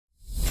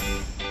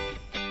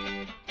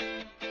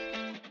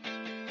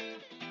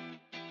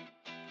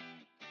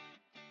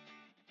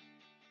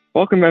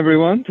Welcome,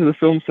 everyone, to the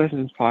Film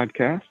Sessions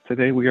podcast.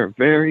 Today, we are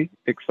very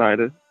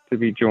excited to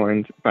be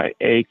joined by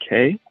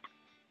AK.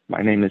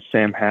 My name is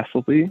Sam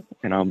Haselby,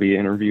 and I'll be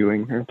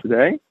interviewing her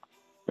today,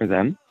 or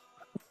them.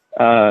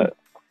 Uh,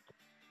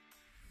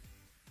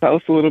 Tell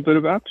us a little bit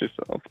about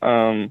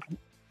yourself.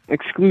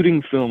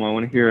 Excluding film, I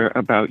want to hear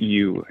about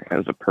you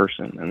as a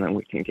person, and then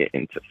we can get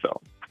into film.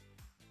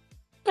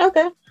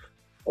 Okay.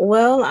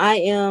 Well, I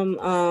am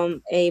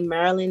a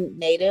Maryland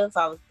native.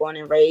 I was born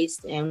and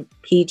raised in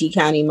PG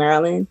County,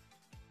 Maryland.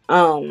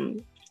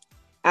 Um,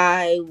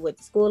 I went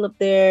to school up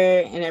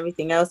there and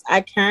everything else.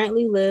 I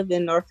currently live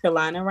in North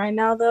Carolina right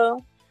now,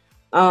 though.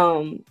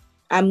 Um,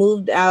 I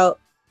moved out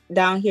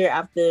down here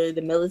after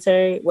the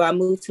military. Well, I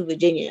moved to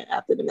Virginia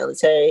after the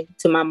military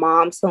to my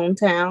mom's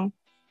hometown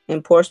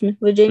in Portsmouth,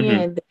 Virginia,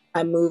 Hmm. and then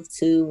I moved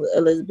to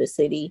Elizabeth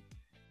City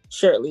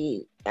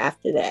shortly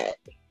after that.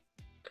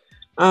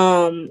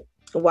 Um,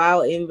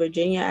 while in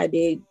Virginia, I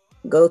did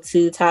go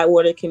to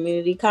Tidewater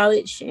Community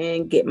College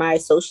and get my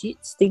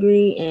associate's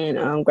degree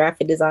in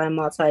graphic design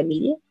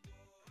multimedia.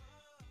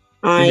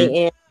 I Hmm.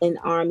 am an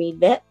Army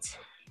vet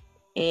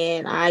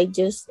and I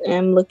just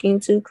am looking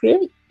to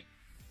create.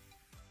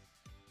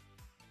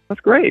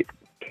 That's great.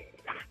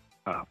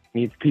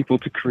 Needs people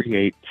to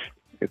create.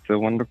 It's a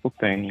wonderful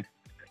thing.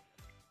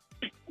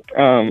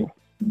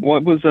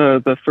 What was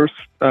the first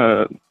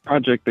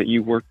project that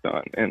you worked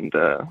on, and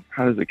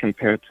how does it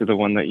compare to the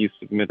one that you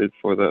submitted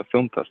for the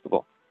film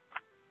festival?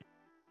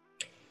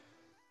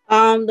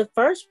 The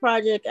first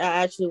project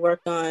I actually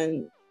worked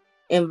on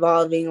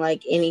involving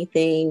like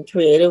anything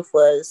creative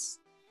was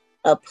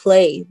a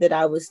play that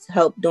I was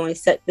helped doing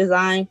set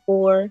design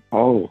for.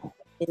 Oh,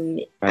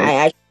 And I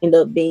nice. actually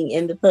ended up being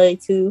in the play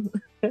too.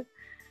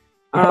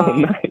 Oh,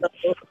 um,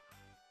 nice.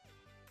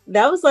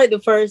 that was like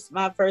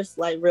my first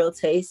like real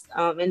taste.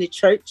 In the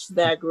church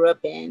that I grew up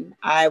in,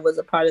 I was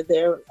a part of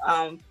their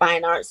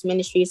fine arts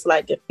ministry, so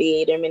like the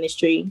theater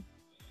ministry,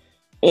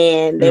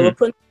 and they were Hmm.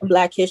 putting a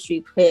Black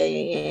History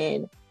play,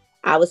 and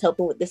I was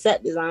helping with the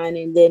set design.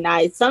 And then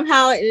I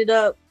ended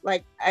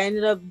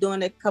up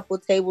doing a couple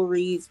table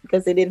reads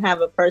because they didn't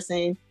have a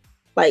person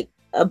like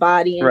a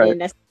body, and Right.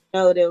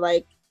 then they're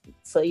like,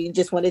 so you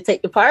just want to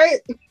take the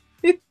part,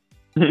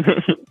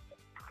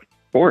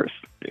 Of course,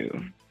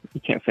 you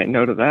can't say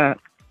no to that.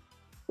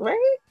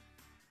 right?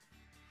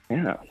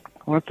 Yeah.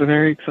 Well, that's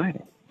very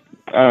exciting.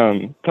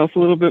 Tell us a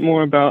little bit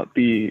more about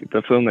the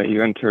film that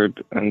you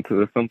entered into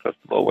the film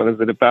festival. What is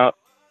it about?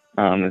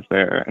 Is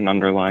there an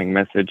underlying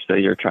message that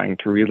you're trying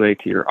to relay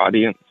to your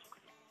audience?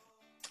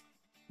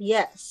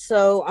 Yes.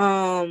 So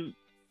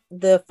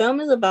the film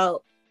is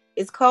about,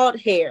 it's called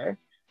Hair,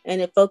 and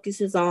it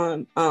focuses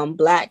on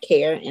black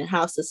hair and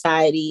how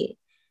society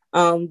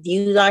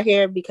views our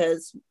hair,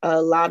 because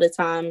a lot of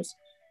times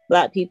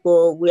black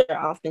people, we're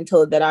often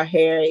told that our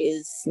hair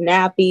is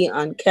snappy,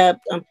 unkept,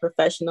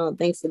 unprofessional, and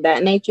things of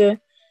that nature.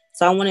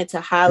 So I wanted to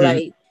Hmm.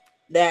 highlight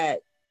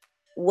that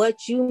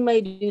what you may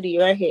do to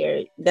your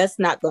hair, that's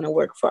not going to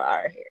work for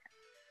our hair.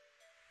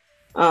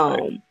 Right.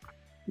 um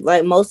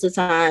like most of the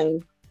time,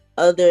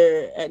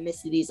 other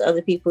ethnicities,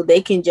 other people,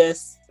 they can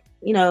just,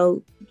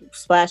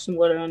 splash some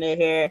water on their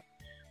hair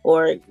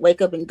or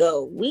wake up and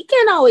go. We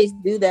can't always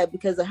do that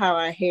because of how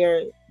our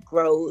hair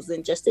grows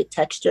and just the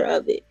texture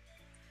of it.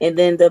 And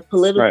then the Right.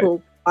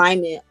 political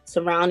climate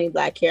surrounding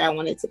black hair, I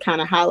wanted to kind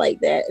of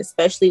highlight that,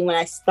 especially when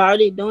I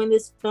started doing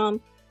this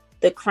film.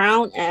 The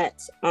Crown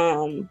Act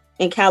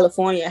in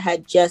California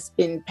had just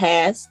been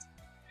passed.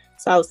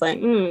 So I was like,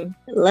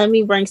 let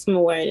me bring some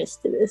awareness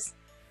to this.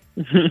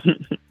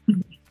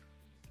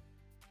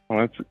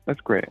 Well,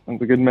 that's great.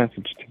 That's a good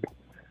message too.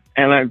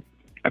 And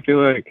I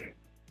feel like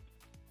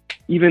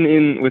even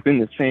in within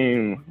the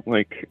same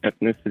like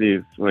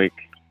ethnicities, like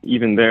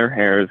even their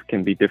hairs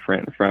can be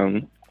different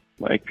from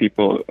like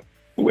people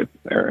with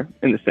or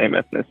in the same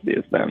ethnicity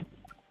as them.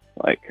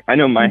 Like I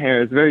know my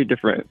hair is very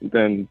different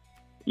than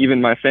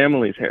even my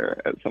family's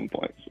hair at some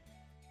points.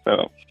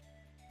 So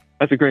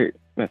that's a great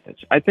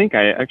message. I think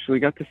I actually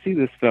got to see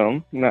this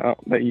film now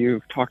that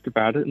you've talked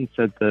about it and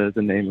said the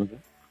name of it.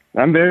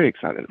 I'm very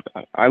excited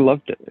about it. I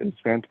loved it. It's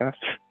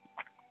fantastic.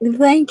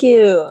 Thank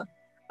you.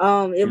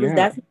 It was Yeah, of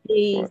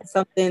definitely course.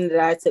 something that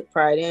I took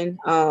pride in.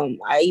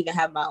 I even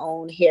have my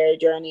own hair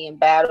journey and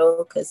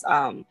battle because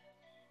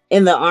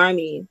in the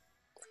army,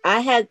 I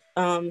had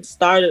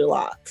starter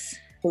locks,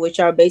 which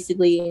are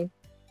basically,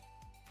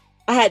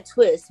 I had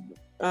twists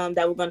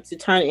that were going to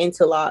turn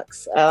into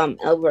locks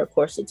over a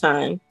course of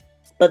time,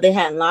 but they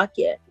hadn't locked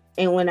yet.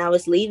 And when I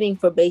was leaving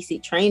for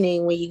basic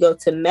training, when you go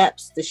to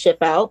MEPS to ship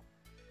out,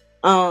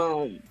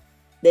 um,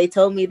 they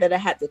told me that I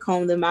had to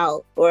comb them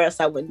out or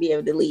else I wouldn't be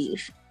able to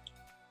leave.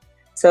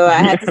 So I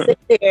had to sit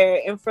there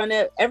in front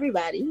of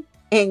everybody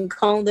and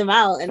comb them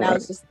out. And I Right.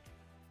 was just,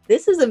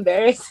 this is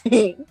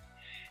embarrassing.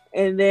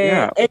 And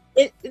then Yeah.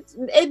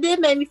 it did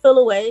make me feel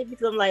away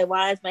because I'm like,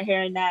 why is my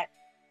hair not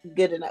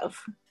good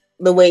enough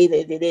the way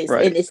that it is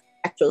Right. in its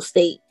natural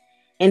state?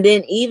 And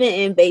then even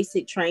in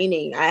basic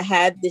training, I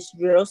had this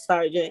drill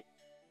sergeant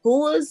who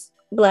was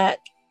black.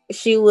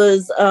 She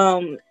was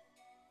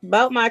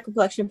about my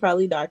complexion,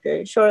 probably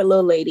darker, short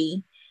little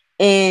lady.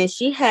 And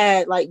she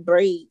had like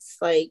braids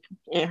like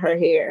in her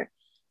hair.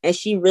 And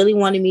she really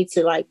wanted me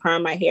to like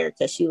perm my hair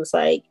because she was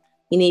like,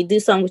 you need to do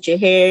something with your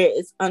hair.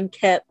 It's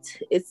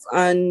unkept. It's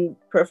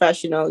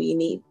unprofessional. You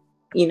need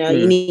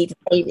to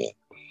clean it.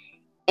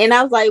 And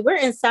I was like, we're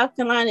in South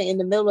Carolina in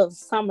the middle of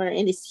summer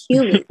and it's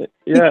humid.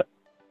 Yeah.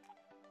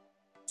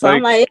 So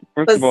I'm like,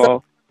 first of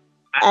all,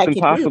 it's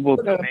impossible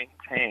to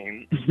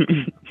maintain.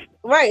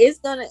 Right.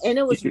 And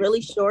it was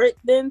really short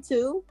then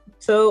too.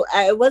 So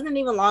it wasn't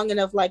even long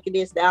enough like it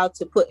is now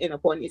to put in a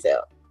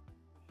ponytail.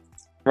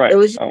 Right. It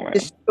was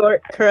just a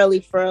short curly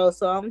fro.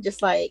 So I'm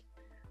just like,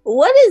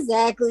 what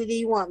exactly do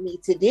you want me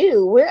to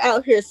do? We're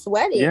out here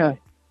sweating. Yeah.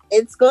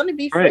 It's going to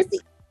be frizzy.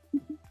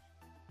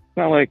 It's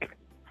not like,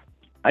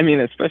 I mean,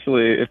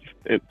 especially if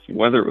it's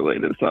weather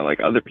related, it's not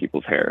like other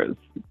people's hair is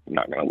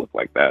not going to look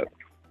like that.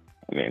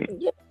 I mean,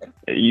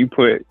 you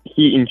put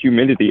heat and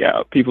humidity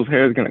out, people's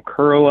hair is going to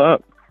curl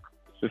up.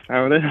 It's just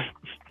how it is.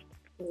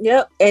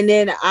 Yep. And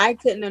then I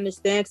couldn't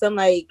understand because I'm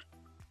like,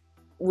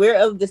 we're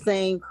of the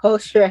same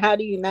culture. How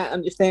do you not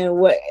understand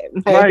what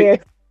my hair is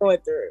going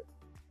through?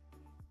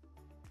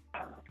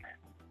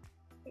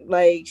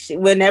 Like,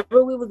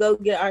 whenever we would go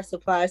get our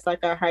supplies,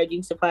 like our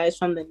hygiene supplies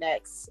from the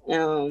next,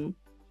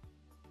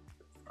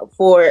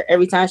 for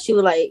every time she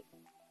would like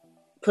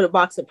put a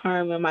box of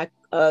perm in my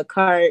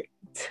cart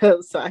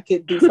so I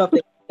could do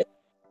something.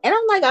 And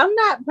I'm like, I'm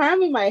not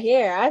perming my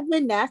hair. I've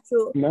been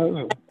natural.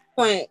 No.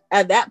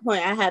 At that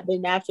point, I had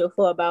been natural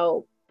for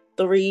about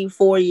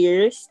 3-4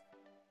 years.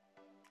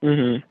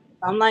 Mm-hmm.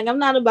 I'm like, I'm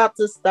not about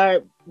to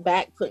start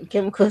back putting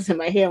chemicals in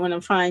my hair when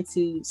I'm trying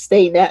to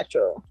stay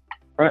natural.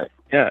 Right.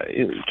 Yeah.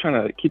 You're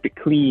trying to keep it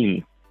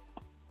clean.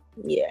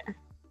 Yeah.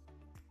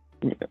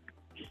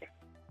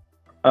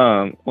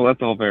 Well,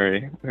 that's all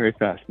very, very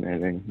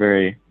fascinating.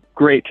 Very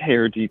great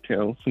hair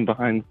details, some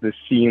behind the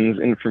scenes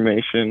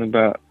information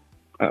about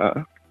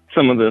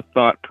some of the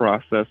thought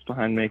process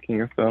behind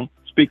making a film.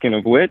 Speaking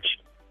of which,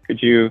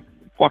 could you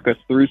walk us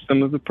through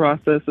some of the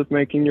process of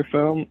making your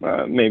film?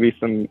 Maybe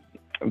some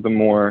of the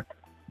more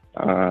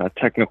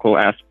technical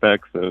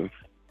aspects of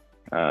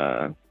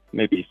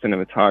maybe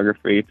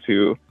cinematography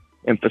to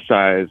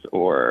emphasize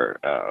or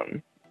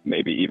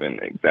maybe even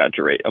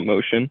exaggerate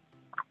emotion.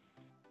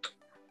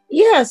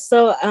 Yeah,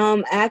 so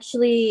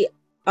actually,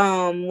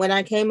 when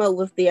I came up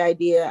with the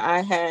idea,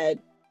 I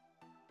had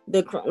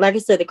like I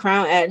said, the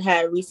Crown Act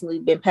had recently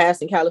been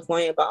passed in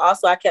California, but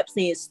also I kept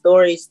seeing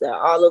stories that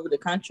all over the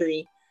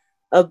country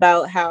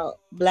about how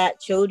Black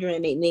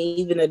children and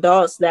even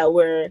adults that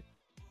were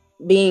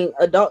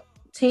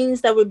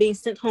teens that were being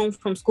sent home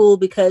from school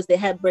because they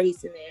had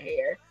braids in their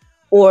hair,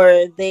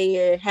 or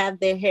they have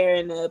their hair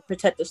in a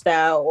protective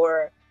style,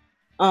 or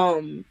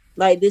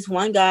like this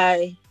one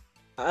guy,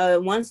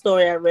 one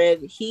story I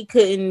read, he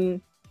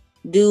couldn't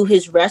do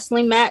his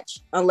wrestling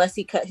match unless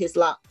he cut his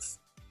locks.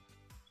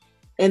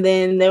 And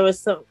then there was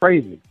some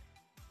crazy.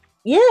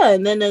 Yeah,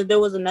 and then there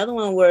was another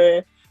one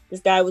where this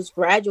guy was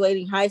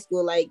graduating high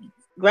school,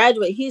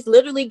 he's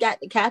literally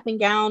got the cap and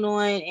gown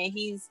on and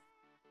he's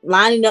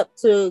lining up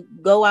to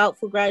go out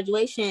for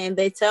graduation, and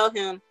they tell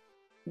him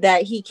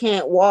that he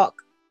can't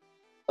walk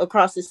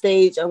across the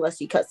stage unless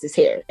he cuts his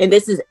hair. And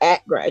this is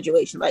at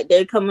graduation. Like,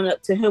 they're coming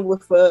up to him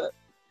with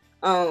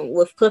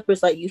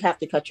clippers, like, you have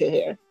to cut your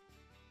hair.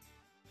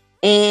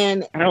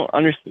 And I don't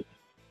understand.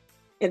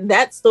 And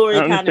that story,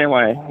 I don't understand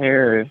why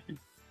hair is.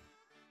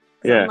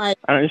 Yeah, like,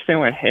 I don't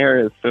understand why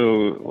hair is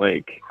so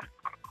like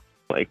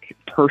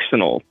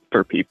personal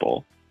for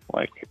people.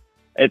 Like,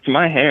 it's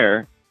my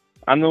hair.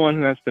 I'm the one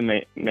who has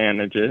to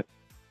manage it.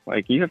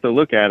 Like, you have to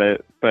look at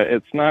it, but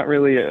it's not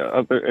really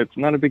it's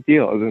not a big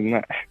deal other than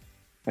that.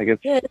 Like,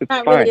 it's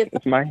fine. Really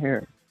it's my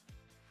hair.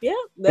 Yeah,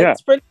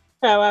 that's pretty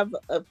much how I've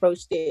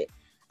approached it.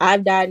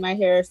 I've dyed my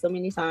hair so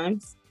many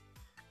times.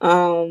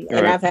 And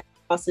I've had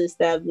bosses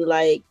that be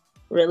like,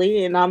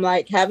 really? And I'm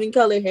like, having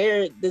colored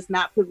hair does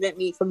not prevent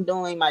me from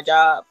doing my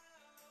job.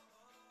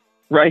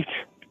 Right.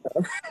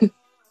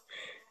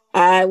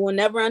 I will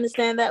never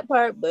understand that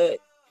part, but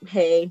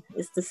hey,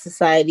 it's the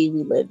society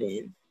we live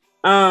in.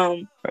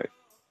 Right.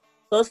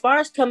 So as far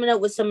as coming up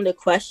with some of the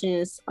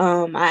questions,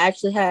 I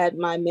actually had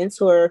my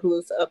mentor who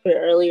was up here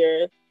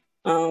earlier,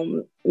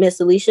 Miss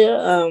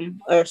Alicia,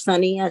 or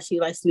Sunny, as she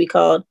likes to be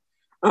called,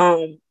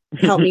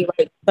 help me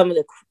write some of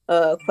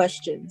the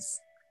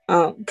questions.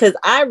 Because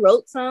I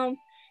wrote some,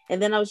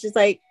 and then I was just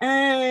like,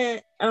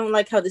 I don't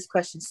like how this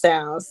question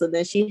sounds. So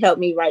then she helped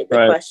me write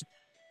the question.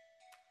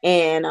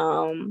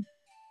 And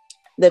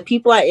the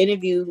people I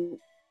interviewed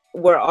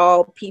were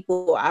all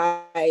people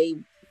I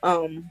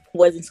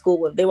was in school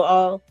with. They were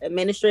all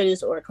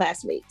administrators or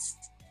classmates.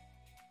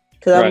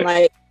 Because I'm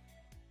like,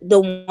 the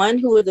one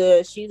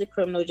she's a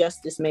criminal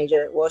justice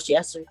major. Well, she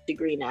has her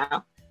degree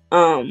now.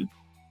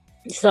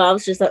 So I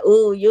was just like,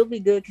 oh, you'll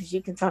be good because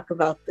you can talk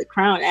about the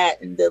Crown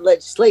Act and the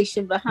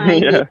legislation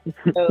behind it.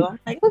 So I'm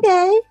like,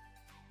 okay.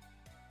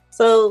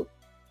 So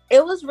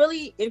it was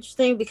really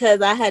interesting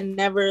because I had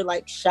never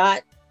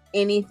shot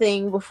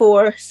anything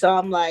before. So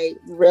I'm like,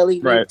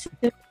 really?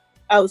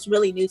 I was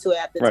really new to it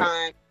at the Right.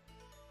 time.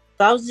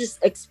 So I was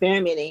just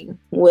experimenting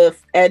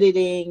with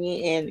editing,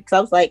 and because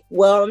I was like,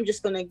 well, I'm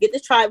just gonna get the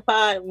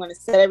tripod, I'm gonna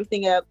set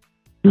everything up,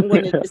 I'm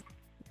gonna just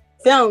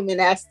film and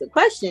ask the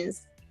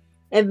questions,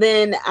 and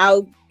then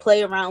I'll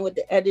play around with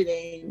the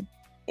editing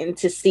and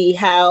to see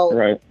how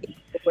Right. it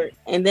worked.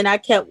 And then I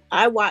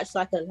watched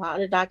like a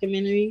lot of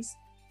documentaries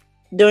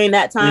during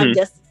that time Mhm.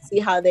 just to see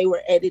how they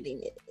were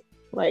editing it.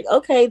 Like,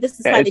 okay,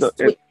 this is Yeah, how they switch.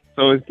 it's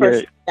always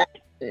great.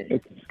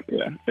 Person.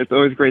 It's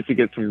always great to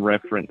get some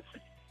reference.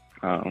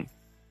 To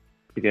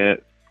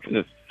get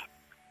just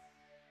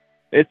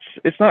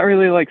it's not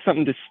really like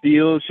something to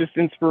steal. It's just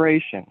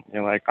inspiration.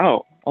 You're like,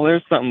 oh, well,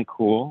 there's something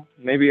cool.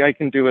 Maybe I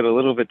can do it a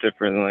little bit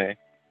differently,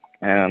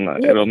 and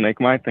it'll make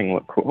my thing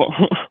look cool.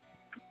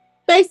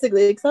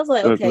 Basically, because I was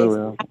like, So it's okay, really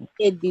so I awesome.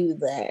 can do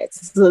that.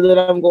 So then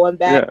I'm going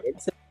back Yeah.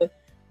 into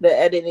the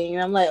editing,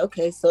 and I'm like,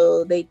 okay,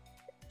 so did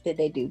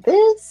they do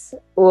this?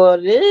 Well,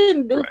 they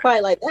didn't do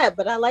quite like that,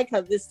 but I like how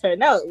this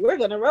turned out. We're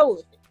gonna roll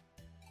with it.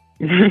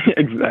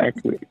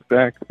 Exactly.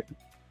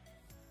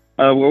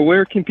 Well,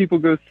 where can people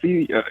go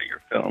see your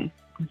film?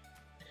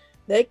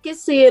 They can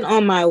see it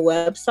on my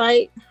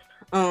website.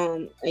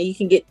 And you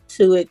can get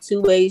to it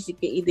two ways. You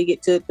can either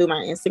get to it through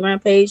my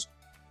Instagram page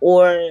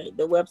or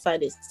the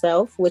website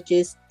itself, which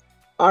is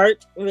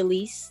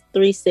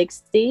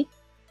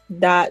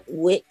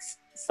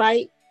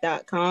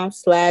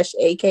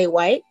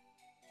artrelease360.wixsite.com/akwhite.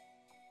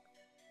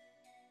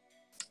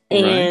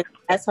 And Right.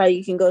 that's how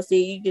you can go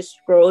see it. You just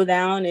scroll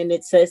down and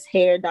it says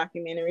hair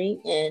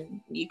documentary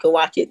and you can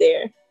watch it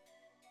there.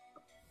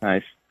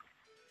 Nice.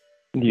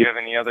 Do you have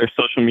any other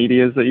social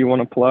medias that you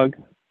want to plug?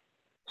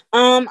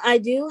 I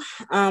do.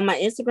 My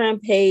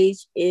Instagram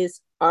page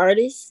is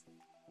Artist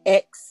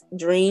X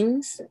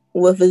Dreams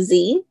with a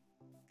Z.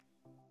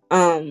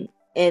 And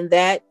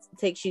that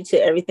takes you to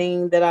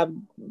everything that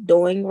I'm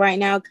doing right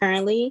now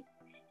currently.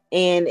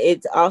 And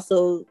it's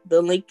also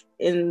the link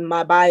in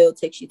my bio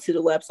takes you to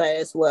the website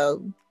as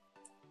well.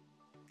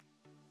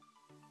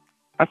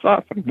 That's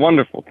awesome.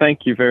 Wonderful.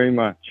 Thank you very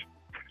much.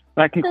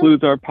 That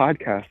concludes our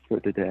podcast for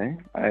today.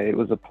 It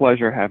was a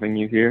pleasure having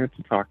you here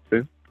to talk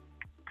to.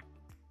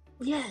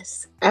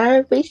 Yes, I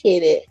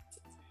appreciate it.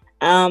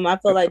 I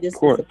feel like this is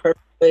the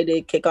perfect way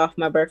to kick off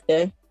my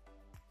birthday.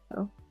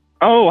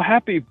 Oh,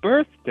 happy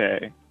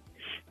birthday.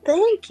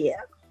 Thank you.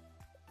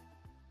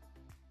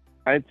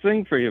 I'd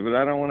sing for you, but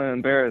I don't want to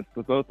embarrass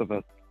the both of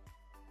us.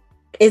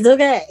 It's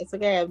okay. It's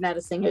okay. I'm not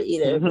a singer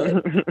either.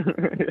 But...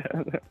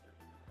 Yeah.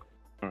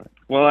 All right.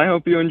 Well, I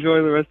hope you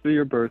enjoy the rest of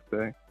your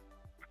birthday.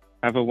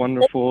 Have a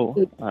wonderful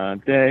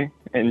day.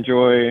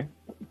 Enjoy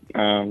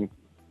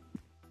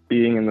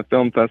being in the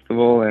film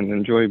festival and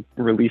enjoy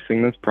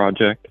releasing this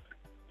project.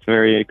 It's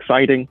very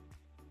exciting.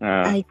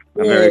 I'm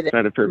very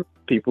excited for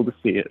people to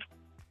see it.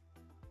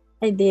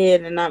 I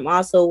did, and I'm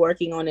also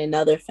working on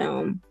another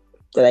film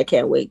that I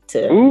can't wait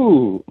to.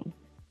 Ooh.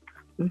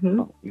 Mm-hmm.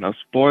 Oh, no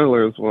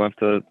spoilers. We'll have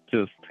to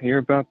just hear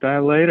about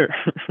that later.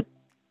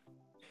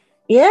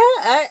 Yeah,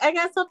 I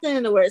got something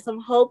in the works. I'm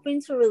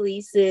hoping to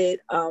release it.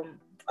 I'm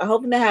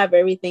hoping to have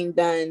everything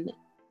done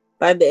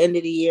by the end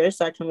of the year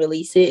so I can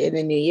release it in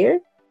the new year.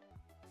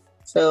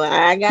 So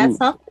I got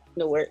something in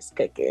the works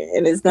cooking,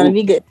 and it's going to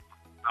be good.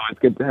 Oh, it's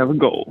good to have a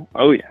goal.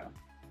 Oh, yeah.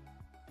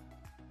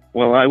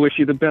 Well, I wish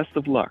you the best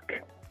of luck.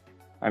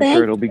 I'm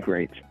sure it'll be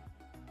great.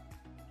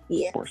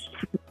 Yeah. Of course.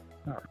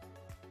 Right.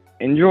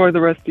 Enjoy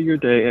the rest of your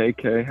day,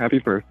 AK. Happy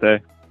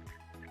birthday.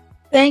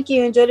 Thank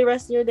you. Enjoy the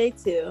rest of your day,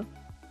 too.